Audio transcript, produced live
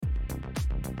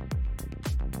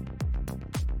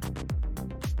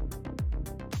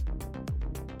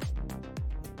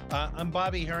I'm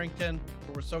Bobby Harrington.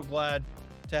 We're so glad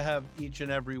to have each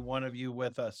and every one of you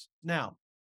with us. Now,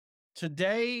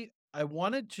 today I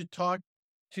wanted to talk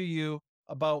to you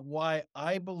about why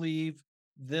I believe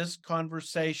this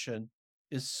conversation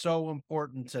is so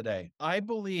important today. I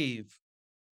believe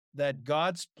that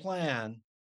God's plan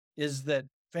is that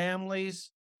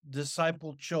families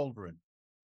disciple children.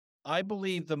 I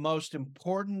believe the most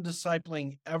important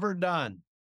discipling ever done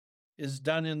is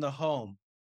done in the home.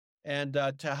 And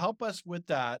to help us with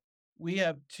that, we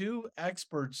have two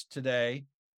experts today,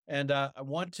 and I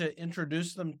want to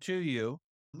introduce them to you.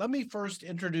 Let me first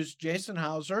introduce Jason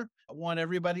Hauser. I want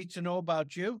everybody to know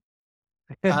about you.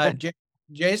 J-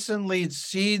 Jason leads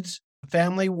Seeds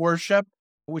Family Worship,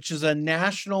 which is a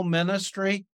national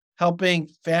ministry helping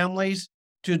families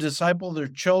to disciple their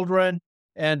children.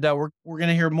 And we're going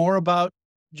to hear more about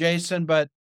Jason, but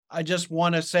I just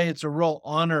want to say it's a real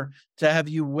honor to have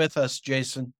you with us,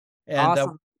 Jason. And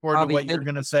Awesome, forward to Bobby. what you're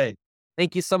going to say.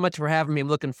 Thank you so much for having me. I'm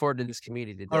looking forward to this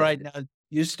community All today. right, now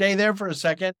you stay there for a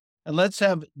second, and let's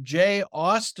have Jay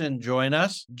Austin join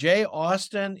us. Jay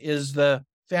Austin is the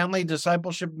family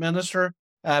discipleship minister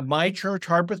at my church,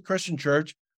 Harpeth Christian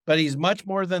Church, but he's much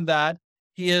more than that.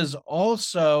 He is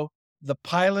also the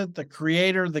pilot, the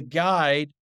creator, the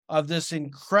guide of this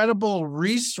incredible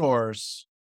resource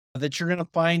that you're going to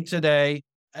find today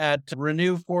at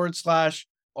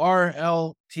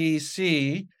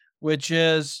renew/RLTC, which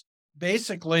is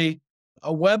basically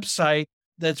a website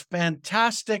that's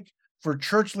fantastic for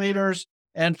church leaders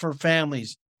and for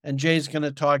families. And Jay's going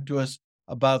to talk to us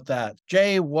about that.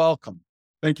 Jay, welcome.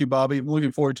 Thank you, Bobby. I'm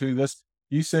looking forward to this.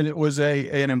 You said it was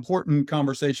an important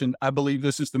conversation. I believe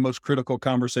this is the most critical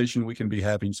conversation we can be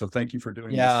having. So thank you for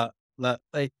doing this. Yeah,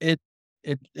 it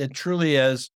truly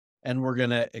is. And we're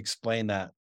going to explain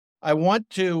that. I want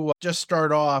to just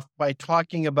start off by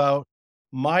talking about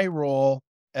my role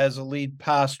as a lead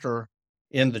pastor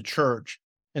in the church.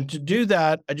 And to do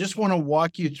that, I just want to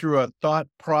walk you through a thought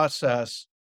process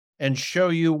and show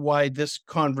you why this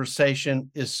conversation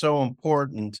is so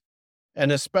important.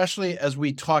 And especially as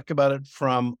we talk about it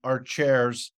from our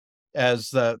chairs as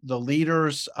the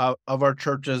leaders of our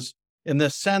churches, in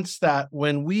the sense that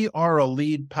when we are a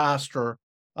lead pastor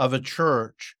of a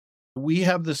church, we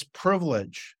have this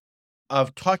privilege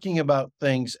of talking about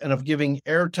things and of giving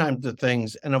airtime to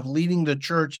things and of leading the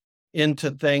church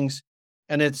into things.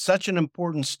 And it's such an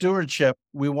important stewardship.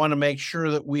 We want to make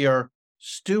sure that we are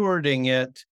stewarding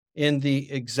it in the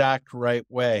exact right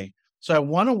way. So I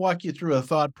want to walk you through a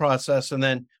thought process, and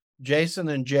then Jason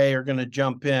and Jay are going to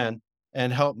jump in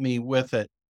and help me with it.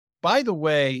 By the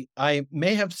way, I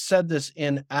may have said this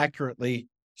inaccurately,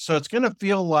 so it's going to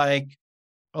feel like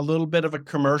a little bit of a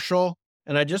commercial.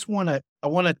 And I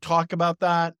want to talk about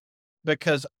that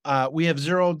because we have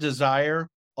zero desire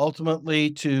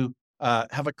ultimately to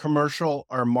have a commercial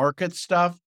or market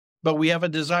stuff, but we have a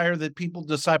desire that people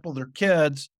disciple their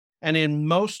kids. And in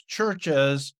most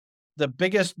churches, the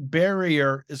biggest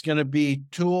barrier is going to be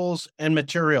tools and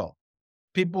material.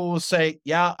 People will say,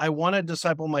 yeah, I want to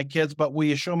disciple my kids, but will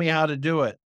you show me how to do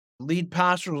it? Lead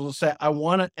pastors will say, I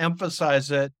want to emphasize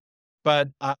it, but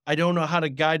I don't know how to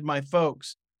guide my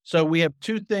folks. So we have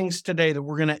two things today that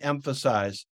we're going to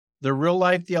emphasize: the Real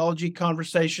Life Theology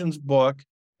Conversations book,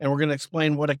 and we're going to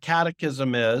explain what a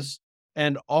catechism is,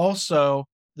 and also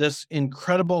this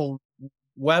incredible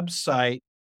website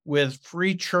with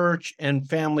free church and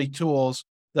family tools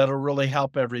that'll really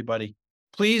help everybody.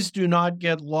 Please do not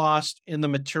get lost in the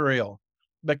material,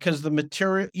 because the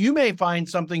material, you may find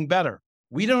something better.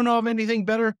 We don't know of anything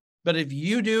better, but if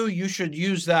you do, you should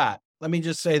use that. Let me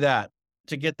just say that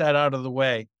to get that out of the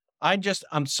way.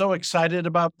 I'm so excited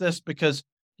about this because,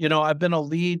 I've been a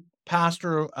lead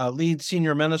pastor, a lead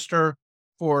senior minister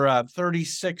for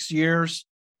 36 years,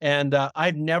 and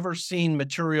I've never seen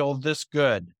material this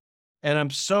good. And I'm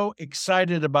so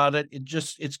excited about it.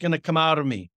 It's going to come out of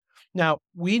me. Now,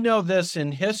 we know this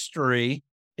in history,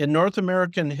 in North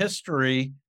American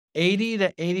history, 80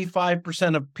 to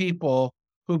 85% of people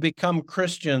who become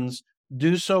Christians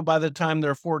do so by the time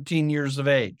they're 14 years of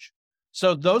age.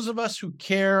 So those of us who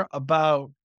care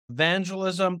about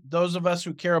evangelism, those of us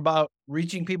who care about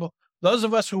reaching people, those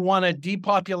of us who want to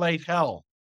depopulate hell,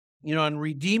 and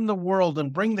redeem the world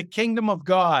and bring the kingdom of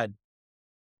God,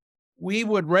 we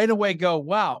would right away go,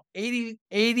 wow, 80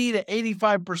 to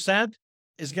 85%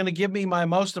 is going to give me my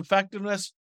most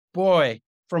effectiveness. Boy,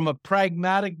 from a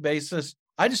pragmatic basis,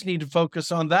 I just need to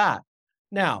focus on that.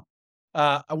 Now,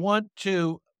 I want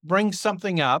to bring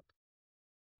something up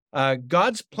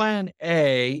God's plan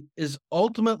A is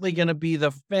ultimately going to be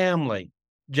the family.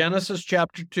 Genesis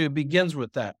chapter 2 begins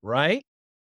with that, right?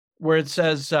 Where it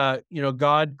says,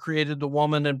 God created the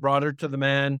woman and brought her to the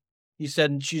man. He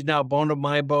said, and she's now bone of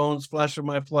my bones, flesh of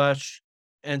my flesh.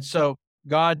 And so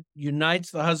God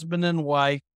unites the husband and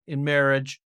wife in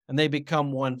marriage, and they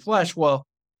become one flesh. Well,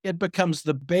 it becomes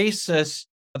the basis,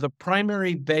 the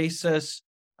primary basis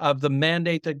of the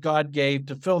mandate that God gave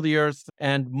to fill the earth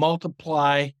and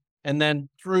multiply, and then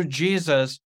through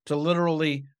Jesus to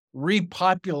literally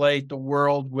repopulate the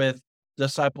world with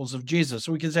disciples of Jesus.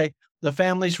 So we can say the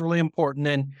family is really important.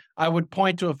 And I would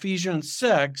point to Ephesians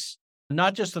 6,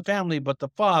 not just the family, but the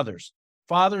fathers.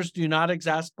 Fathers, do not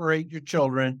exasperate your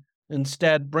children.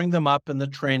 Instead, bring them up in the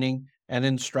training and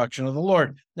instruction of the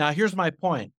Lord. Now, here's my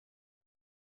point.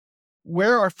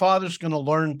 Where are fathers going to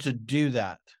learn to do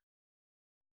that?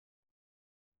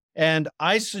 And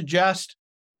I suggest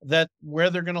that where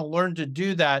they're going to learn to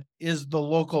do that is the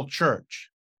local church.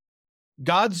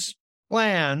 God's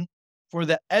plan for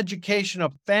the education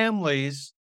of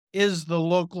families is the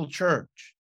local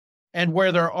church. And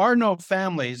where there are no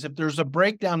families, if there's a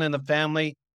breakdown in the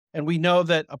family, and we know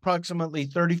that approximately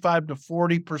 35 to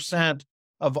 40%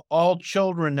 of all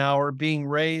children now are being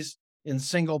raised in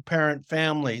single-parent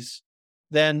families,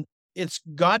 then it's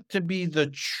got to be the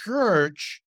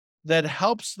church that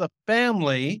helps the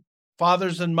family,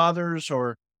 fathers and mothers,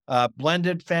 or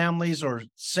blended families, or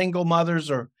single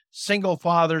mothers, or single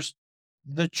fathers.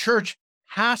 The church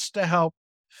has to help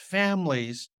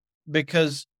families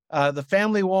because the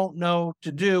family won't know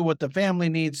to do what the family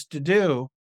needs to do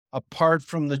apart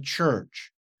from the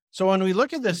church. So when we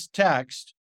look at this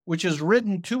text, which is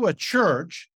written to a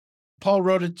church, Paul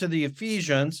wrote it to the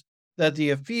Ephesians, that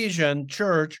the Ephesian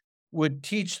church would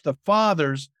teach the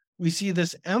fathers. We see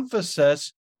this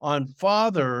emphasis on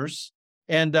fathers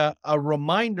and a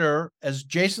reminder, as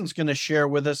Jason's going to share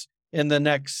with us in the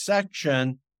next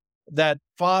section, that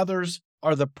fathers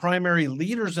are the primary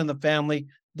leaders in the family,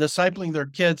 discipling their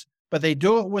kids, but they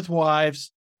do it with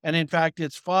wives. And in fact,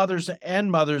 it's fathers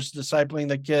and mothers discipling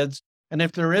the kids. And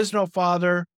if there is no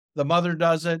father, the mother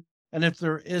does it. And if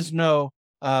there is no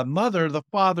mother, the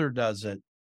father does it.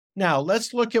 Now,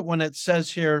 let's look at when it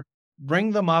says here,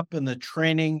 bring them up in the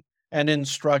training and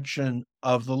instruction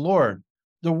of the Lord.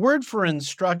 The word for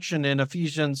instruction in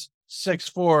Ephesians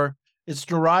 6:4 is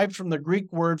derived from the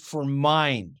Greek word for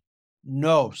mind,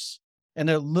 nous, and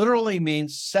it literally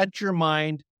means set your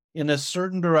mind in a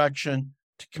certain direction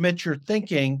to commit your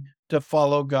thinking to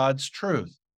follow God's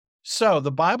truth. So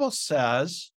the Bible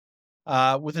says,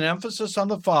 with an emphasis on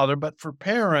the father, but for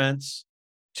parents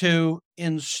to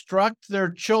instruct their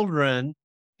children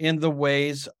in the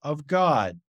ways of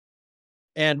God.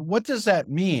 And what does that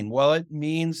mean? Well, it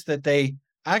means that they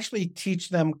actually teach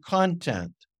them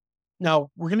content. Now,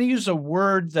 we're going to use a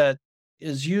word that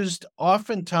is used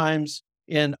oftentimes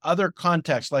in other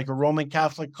contexts, like a Roman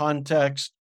Catholic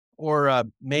context or a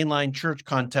mainline church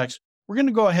context. We're going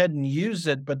to go ahead and use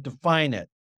it, but define it.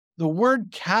 The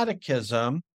word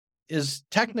catechism is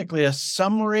technically a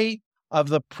summary of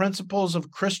the principles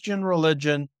of Christian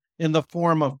religion in the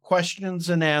form of questions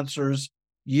and answers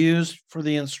used for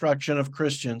the instruction of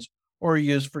Christians or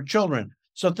used for children.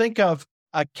 So think of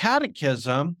a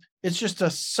catechism. It's just a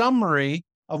summary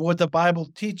of what the Bible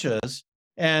teaches,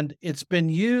 and it's been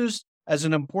used as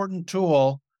an important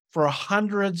tool for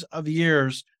hundreds of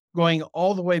years, going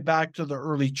all the way back to the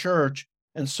early church.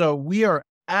 And so we are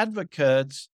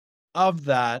advocates of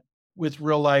that with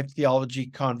real-life theology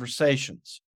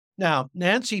conversations. Now,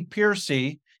 Nancy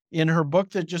Pearcey, in her book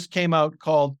that just came out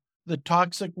called The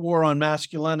Toxic War on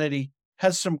Masculinity,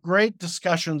 has some great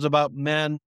discussions about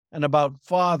men and about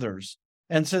fathers.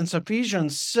 And since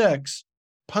Ephesians 6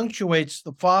 punctuates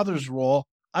the father's role,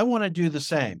 I want to do the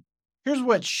same. Here's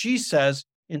what she says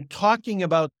in talking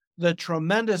about the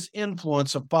tremendous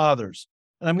influence of fathers.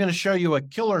 And I'm going to show you a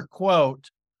killer quote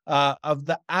of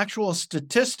the actual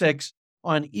statistics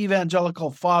on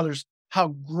evangelical fathers, how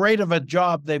great of a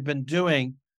job they've been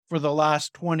doing for the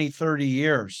last 20, 30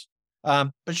 years.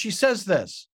 But she says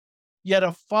this, yet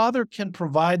a father can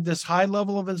provide this high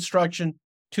level of instruction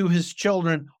to his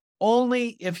children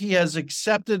only if he has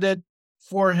accepted it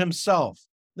for himself.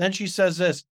 Then she says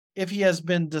this, if he has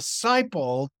been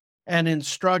discipled and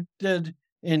instructed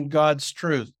in God's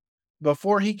truth.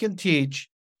 Before he can teach,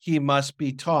 he must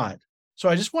be taught. So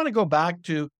I just want to go back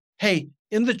to, hey,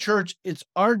 in the church, it's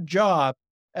our job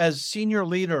as senior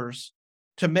leaders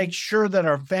to make sure that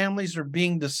our families are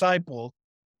being discipled.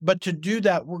 But to do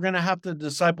that, we're going to have to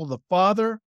disciple the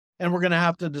father, and we're going to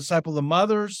have to disciple the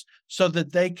mothers so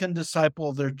that they can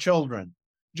disciple their children.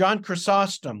 John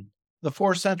Chrysostom, the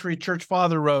 4th century church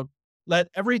father, wrote, "Let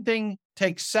everything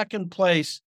take second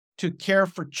place to care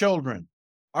for children,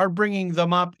 our bringing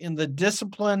them up in the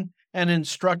discipline and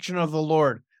instruction of the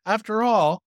Lord." After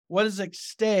all, what is at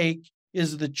stake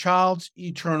is the child's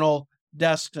eternal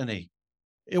destiny.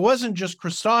 It wasn't just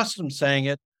Chrysostom saying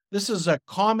it. This is a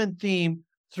common theme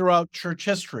throughout church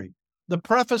history. The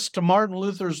preface to Martin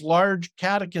Luther's large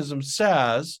catechism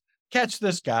says, catch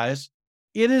this, guys,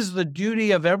 "It is the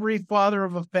duty of every father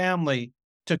of a family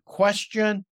to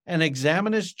question and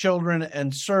examine his children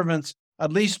and servants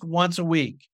at least once a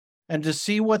week, and to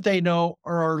see what they know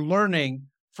or are learning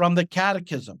from the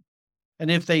catechism. And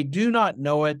if they do not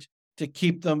know it, to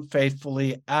keep them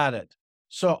faithfully at it."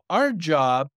 So our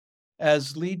job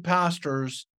as lead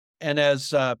pastors and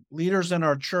as leaders in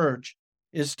our church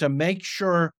is to make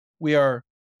sure we are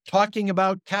talking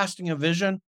about casting a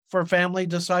vision for family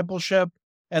discipleship,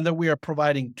 and that we are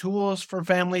providing tools for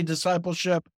family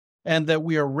discipleship, and that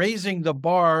we are raising the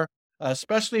bar,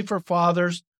 especially for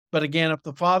fathers. But again, if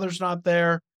the father's not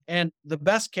there, and the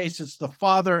best case, it's the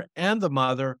father and the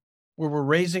mother, where we're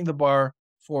raising the bar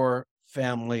for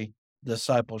family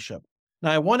discipleship.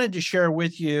 Now, I wanted to share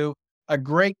with you a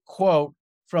great quote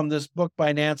from this book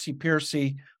by Nancy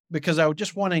Pearcey, because I would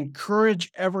just want to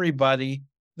encourage everybody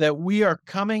that we are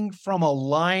coming from a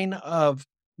line of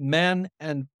men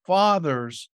and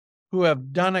fathers who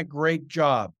have done a great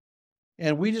job.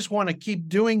 And we just want to keep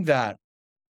doing that.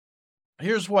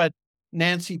 Here's what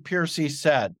Nancy Pearcey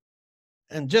said.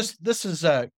 And just this is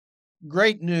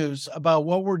great news about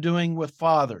what we're doing with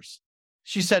fathers.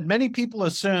 She said, "Many people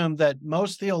assume that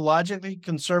most theologically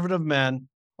conservative men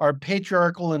are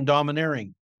patriarchal and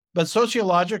domineering, but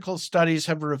sociological studies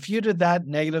have refuted that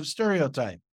negative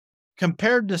stereotype.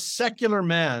 Compared to secular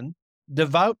men,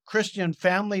 devout Christian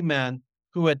family men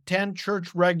who attend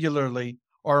church regularly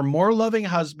are more loving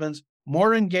husbands,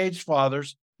 more engaged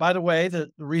fathers." By the way,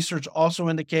 the research also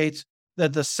indicates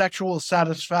that the sexual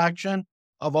satisfaction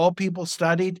of all people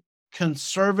studied,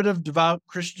 conservative, devout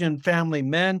Christian family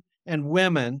men and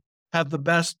women have the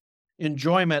best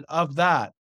enjoyment of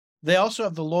that. They also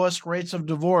have the lowest rates of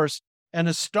divorce, and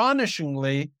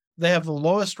astonishingly, they have the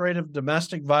lowest rate of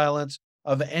domestic violence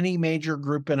of any major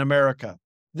group in America.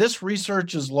 This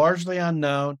research is largely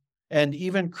unknown, and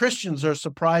even Christians are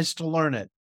surprised to learn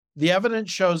it. The evidence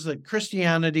shows that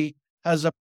Christianity has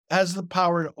the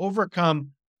power to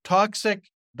overcome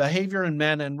toxic behavior in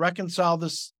men and reconcile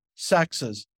the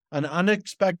sexes, an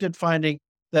unexpected finding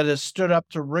that has stood up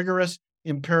to rigorous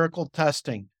empirical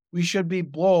testing. We should be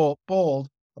bold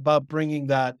about bringing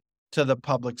that to the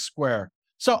public square.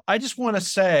 So I just want to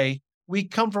say we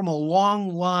come from a long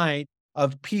line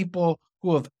of people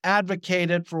who have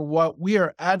advocated for what we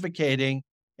are advocating,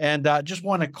 and just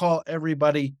want to call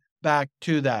everybody back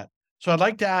to that. So I'd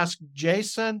like to ask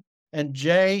Jason and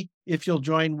Jay if you'll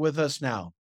join with us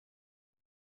now.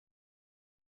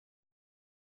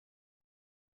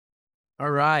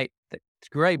 All right. It's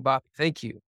great, Bob. Thank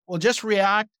you. Well, just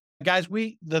react. Guys,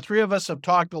 the three of us have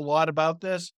talked a lot about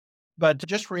this, but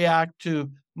just react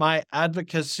to my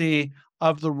advocacy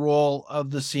of the role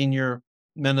of the senior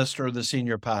minister, the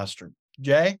senior pastor.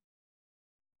 Jay?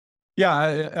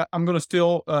 Yeah, I'm going to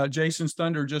steal Jason's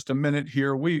thunder just a minute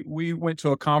here. We went to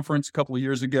a conference a couple of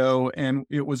years ago, and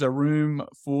it was a room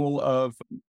full of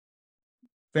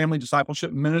family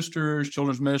discipleship ministers,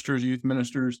 children's ministers, youth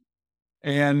ministers.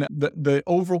 And the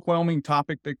overwhelming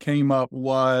topic that came up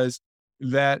was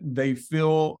that they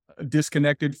feel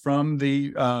disconnected from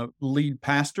the lead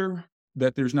pastor,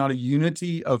 that there's not a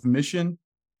unity of mission.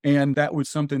 And that was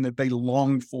something that they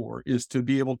longed for, is to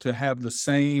be able to have the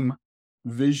same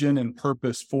vision and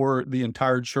purpose for the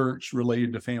entire church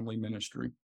related to family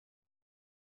ministry.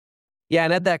 Yeah,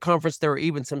 and at that conference, there were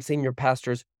even some senior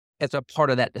pastors as a part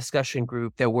of that discussion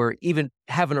group that were even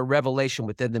having a revelation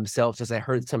within themselves, as I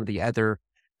heard some of the other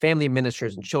family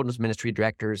ministers and children's ministry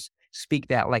directors speak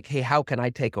that, like, hey, how can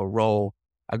I take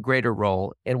a greater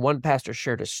role? And one pastor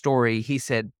shared a story. He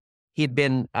said he had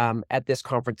been at this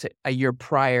conference a year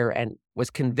prior and was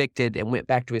convicted and went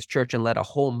back to his church and led a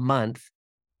whole month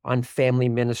on family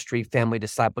ministry, family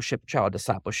discipleship, child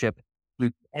discipleship.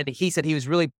 And he said he was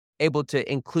really able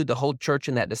to include the whole church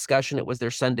in that discussion. It was their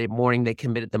Sunday morning. They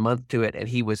committed the month to it, and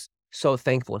he was so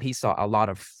thankful, and he saw a lot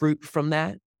of fruit from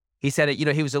that. He said,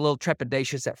 he was a little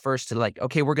trepidatious at first to like,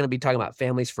 okay, we're going to be talking about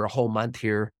families for a whole month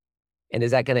here, and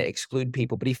is that going to exclude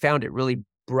people? But he found it really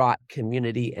brought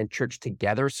community and church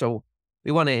together. So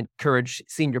we want to encourage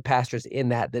senior pastors in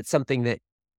that. That's something that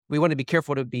we want to be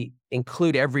careful to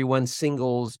include everyone,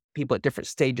 singles, people at different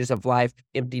stages of life,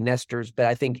 empty nesters. But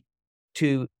I think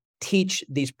to teach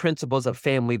these principles of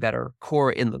family that are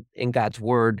core in God's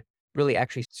word, really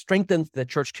actually strengthens the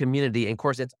church community. And of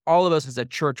course, it's all of us as a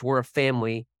church, we're a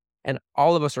family, and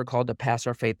all of us are called to pass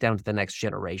our faith down to the next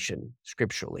generation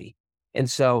scripturally. And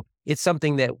so it's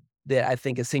something that I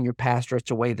think a senior pastor,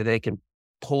 it's a way that they can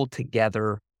pull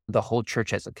together the whole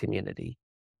church as a community.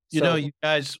 So, You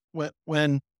guys,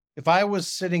 if I was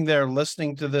sitting there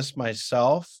listening to this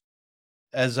myself,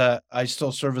 I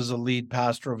still serve as a lead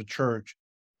pastor of a church,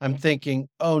 I'm thinking,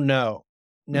 oh no,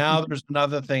 now there's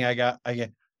another thing I get.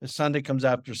 The Sunday comes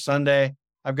after Sunday.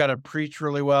 I've got to preach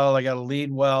really well. I got to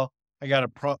lead well. I got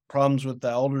problems with the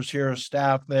elders here,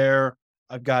 staff there.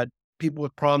 I've got people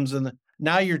with problems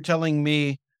now you're telling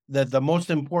me that the most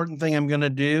important thing I'm going to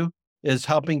do is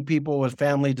helping people with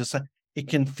family decide. It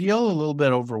can feel a little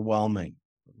bit overwhelming.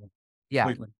 yeah,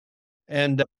 Completely.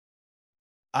 And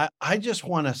I just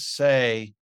want to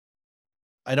say,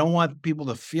 I don't want people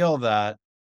to feel that,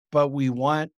 but we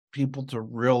want people to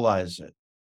realize it.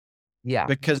 yeah,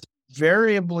 Because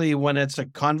variably, when it's a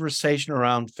conversation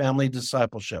around family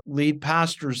discipleship, lead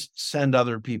pastors send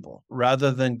other people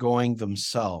rather than going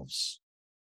themselves.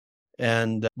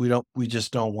 And we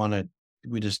just don't want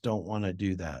to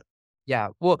do that. yeah.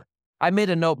 Well, I made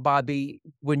a note, Bobby,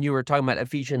 when you were talking about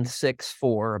Ephesians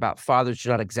 6:4 about fathers do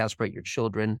not exasperate your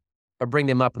children, but bring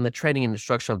them up in the training and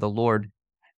instruction of the Lord.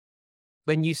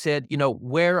 When you said,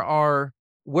 where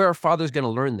are fathers going to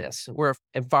learn this?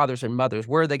 And fathers and mothers,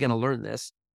 where are they going to learn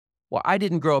this? Well, I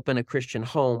didn't grow up in a Christian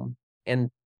home. And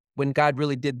when God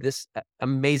really did this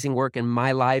amazing work in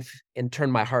my life and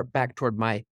turned my heart back toward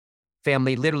my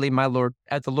family, literally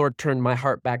as the Lord turned my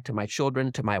heart back to my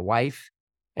children, to my wife,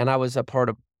 and I was a part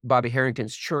of Bobby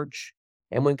Harrington's church.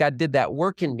 And when God did that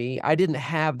work in me, I didn't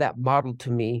have that modeled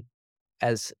to me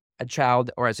as a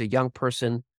child or as a young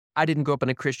person. I didn't grow up in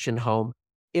a Christian home.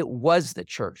 It was the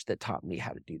church that taught me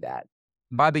how to do that.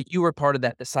 Bobby, you were part of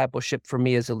that discipleship for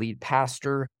me as a lead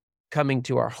pastor, coming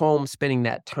to our home, spending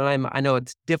that time. I know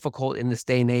it's difficult in this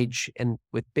day and age and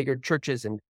with bigger churches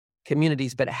and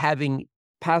communities, but having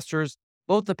pastors,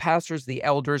 both the pastors, the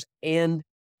elders, and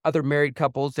other married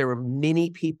couples, there were many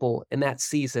people in that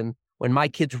season when my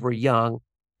kids were young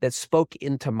that spoke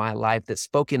into my life, that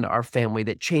spoke into our family,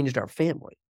 that changed our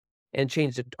family and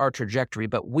changed our trajectory.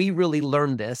 But we really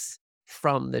learned this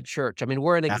from the church. I mean,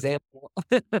 we're an example.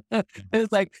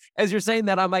 It's like, as you're saying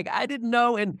that, I'm like, I didn't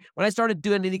know. And when I started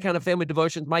doing any kind of family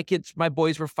devotions, my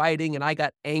boys were fighting and I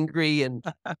got angry and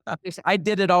I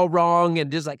did it all wrong.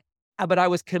 And just like, but I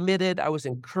was committed. I was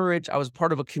encouraged. I was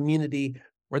part of a community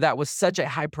where that was such a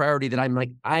high priority that I'm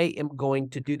like, I am going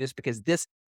to do this because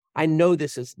I know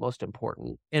this is most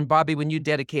important. And Bobby, when you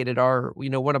dedicated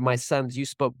one of my sons, you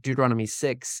spoke Deuteronomy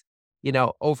 6,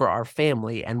 over our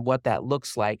family and what that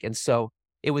looks like. And so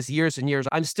it was years and years.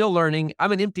 I'm still learning.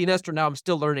 I'm an empty nester now. I'm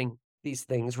still learning these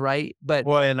things, right? But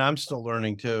Boy, and I'm still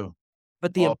learning too.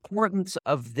 But the importance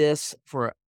of this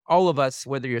for all of us,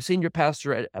 whether you're a senior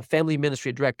pastor, a family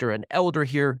ministry director, an elder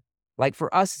here, like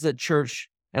for us as a church,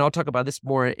 and I'll talk about this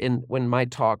more when my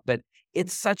talk, but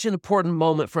it's such an important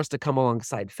moment for us to come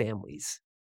alongside families.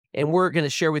 And we're going to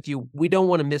share with you, we don't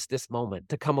want to miss this moment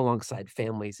to come alongside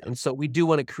families. And so we do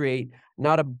want to create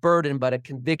not a burden, but a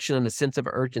conviction and a sense of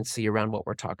urgency around what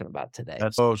we're talking about today.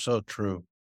 That's so true.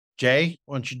 Jay,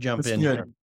 why don't you jump in here?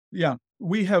 Yeah.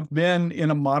 We have been in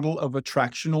a model of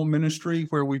attractional ministry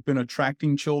where we've been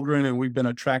attracting children and we've been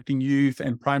attracting youth,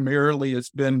 and primarily it's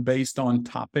been based on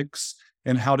topics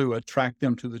and how to attract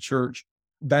them to the church.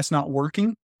 That's not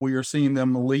working. We are seeing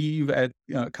them leave at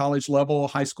college level,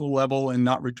 high school level, and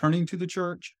not returning to the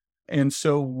church. And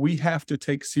so we have to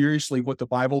take seriously what the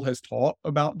Bible has taught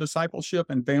about discipleship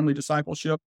and family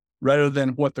discipleship rather than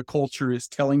what the culture is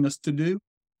telling us to do.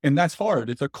 And that's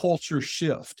hard. It's a culture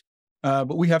shift.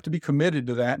 But we have to be committed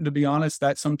to that. And to be honest,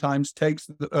 that sometimes takes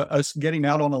us getting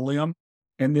out on a limb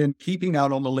and then keeping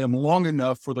out on the limb long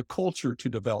enough for the culture to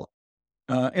develop.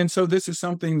 And so this is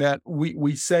something that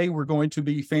we say we're going to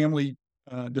be family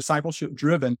discipleship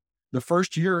driven. The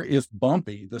first year is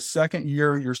bumpy. The second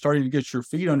year, you're starting to get your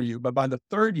feet under you. But by the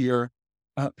third year,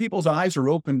 people's eyes are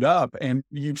opened up and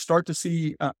you start to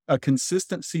see a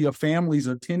consistency of families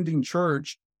attending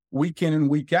church week in and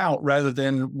week out rather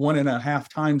than 1.5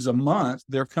 times a month.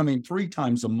 They're coming 3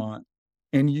 times a month.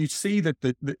 And you see that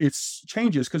it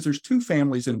changes because there's 2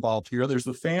 families involved here. There's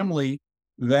the family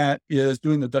that is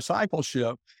doing the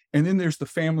discipleship, and then there's the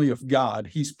family of God.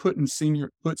 He's put senior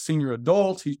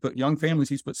adults, he's put young families,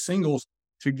 he's put singles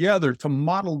together to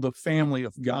model the family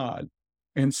of God.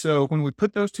 And so when we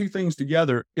put those 2 things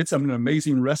together, it's an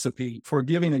amazing recipe for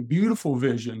giving a beautiful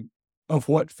vision of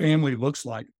what family looks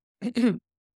like.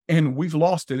 And we've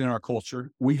lost it in our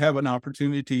culture. We have an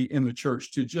opportunity in the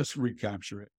church to just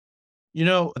recapture it.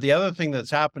 The other thing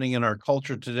that's happening in our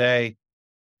culture today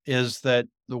is that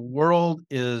the world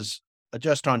is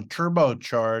just on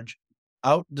turbocharge,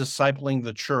 out discipling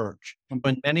the church. In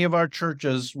many of our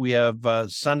churches, we have a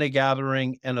Sunday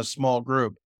gathering and a small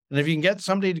group. And if you can get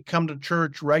somebody to come to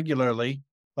church regularly,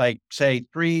 like say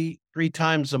three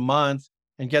times a month,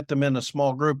 and get them in a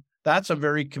small group, that's a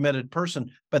very committed person.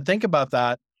 But think about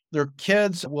that. Their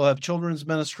kids will have children's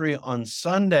ministry on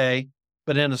Sunday,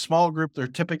 but in a small group, they're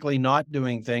typically not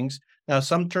doing things. Now,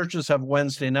 some churches have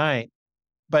Wednesday night,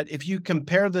 but if you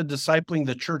compare the discipling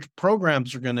the church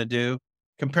programs are going to do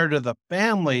compared to the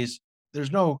families,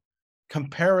 there's no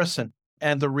comparison.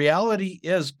 And the reality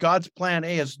is God's plan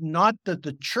A is not that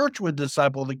the church would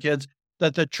disciple the kids,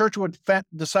 that the church would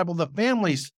disciple the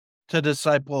families to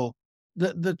disciple.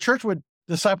 The church would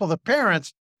disciple the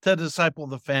parents to disciple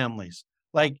the families.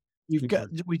 Like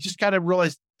we just got to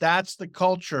realize that's the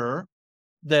culture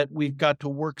that we've got to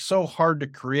work so hard to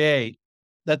create,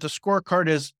 that the scorecard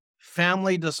is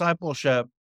family discipleship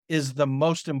is the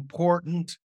most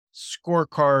important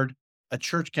scorecard a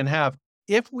church can have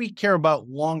if we care about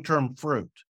long-term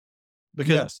fruit.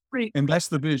 Because and that's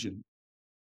the vision.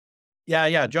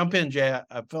 Yeah. Jump in, Jay.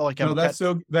 I feel like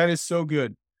that is so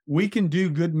good. We can do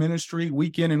good ministry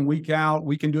week in and week out.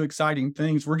 We can do exciting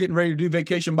things. We're getting ready to do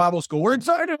Vacation Bible School. We're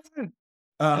excited.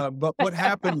 But what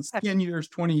happens 10 years,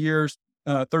 20 years,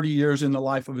 30 years in the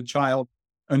life of a child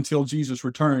until Jesus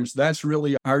returns? That's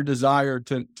really our desire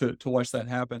to watch that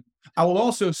happen. I will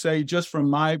also say, just from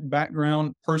my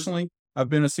background personally, I've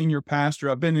been a senior pastor.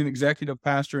 I've been an executive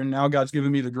pastor, and now God's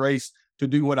given me the grace to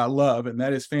do what I love, and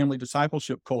that is family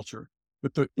discipleship culture.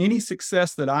 But any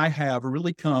success that I have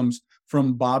really comes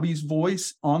from Bobby's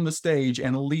voice on the stage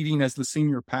and leading as the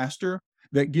senior pastor.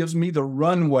 That gives me the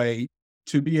runway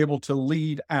to be able to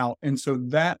lead out. And so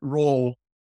that role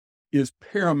is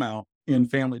paramount in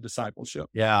family discipleship.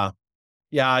 Yeah.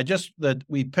 That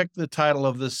we picked the title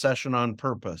of this session on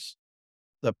purpose.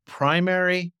 The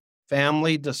primary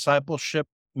family discipleship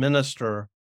minister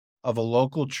of a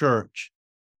local church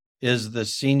is the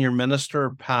senior minister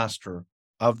or pastor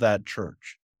of that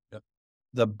church. Yep.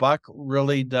 The buck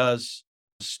really does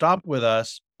stop with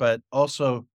us, but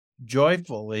also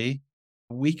joyfully,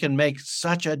 we can make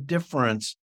such a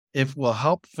difference if we'll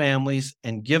help families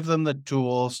and give them the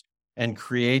tools and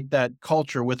create that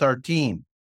culture with our team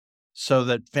so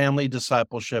that family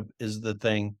discipleship is the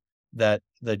thing that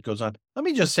goes on. Let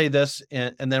me just say this,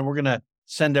 and then we're going to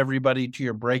send everybody to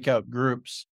your breakout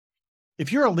groups.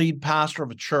 If you're a lead pastor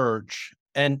of a church,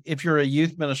 and if you're a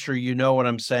youth minister, you know what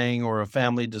I'm saying, or a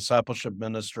family discipleship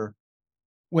minister,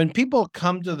 when people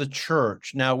come to the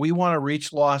church, now we want to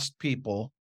reach lost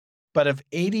people, but if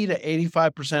 80 to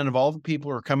 85% of all the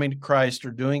people who are coming to Christ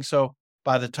are doing so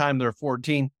by the time they're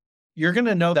 14, you're going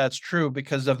to know that's true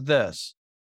because of this.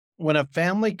 When a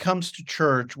family comes to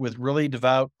church with really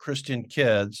devout Christian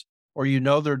kids, or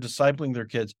they're discipling their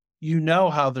kids, you know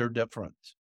how they're different.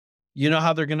 You know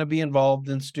how they're going to be involved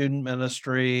in student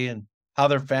ministry and how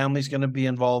their family's going to be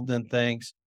involved in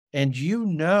things. And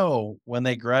when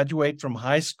they graduate from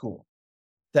high school,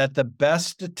 that the best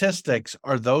statistics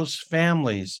are those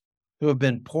families who have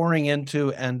been pouring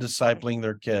into and discipling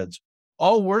their kids.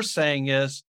 All we're saying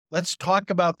is, let's talk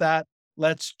about that.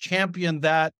 Let's champion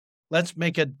that. Let's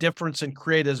make a difference and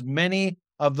create as many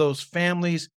of those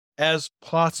families as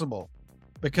possible,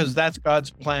 because that's God's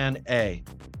plan A.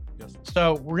 Yes.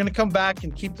 So we're going to come back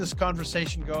and keep this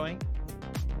conversation going.